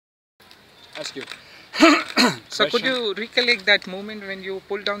ask you. So could you recollect that moment when you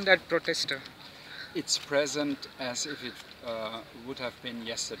pulled down that protester? It's present as if it would have been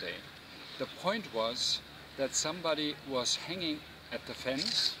yesterday. The point was that somebody was hanging at the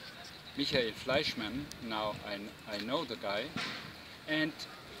fence, Michael Fleischman, now I know the guy, and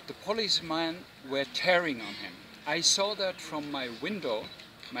the policemen were tearing on him. I saw that from my window,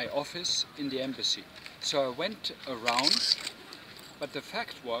 my office in the embassy. So I went around, but the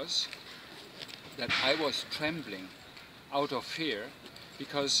fact was that I was trembling out of fear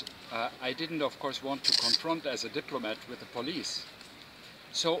because I didn't, of course, want to confront as a diplomat with the police.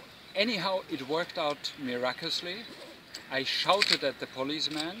 So anyhow, it worked out miraculously. I shouted at the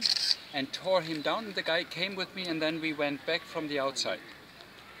policeman and tore him down. The guy came with me and then we went back from the outside.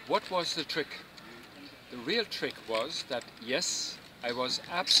 What was the trick? The real trick was that, yes, I was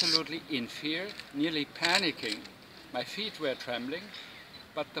absolutely in fear, nearly panicking. My feet were trembling,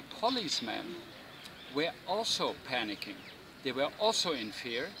 but the policemen were also panicking. They were also in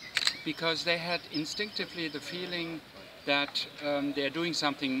fear because they had instinctively the feeling that they're doing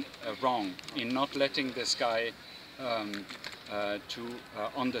something wrong in not letting this guy on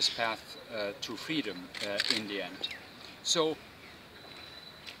this path to freedom in the end. So,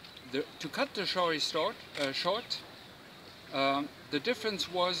 to cut the story short, the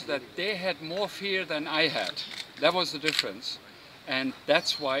difference was that they had more fear than I had. That was the difference. And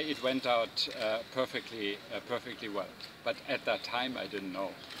that's why it went out perfectly well. But at that time I didn't know.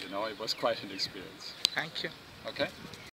 You know, it was quite an experience. Thank you. Okay.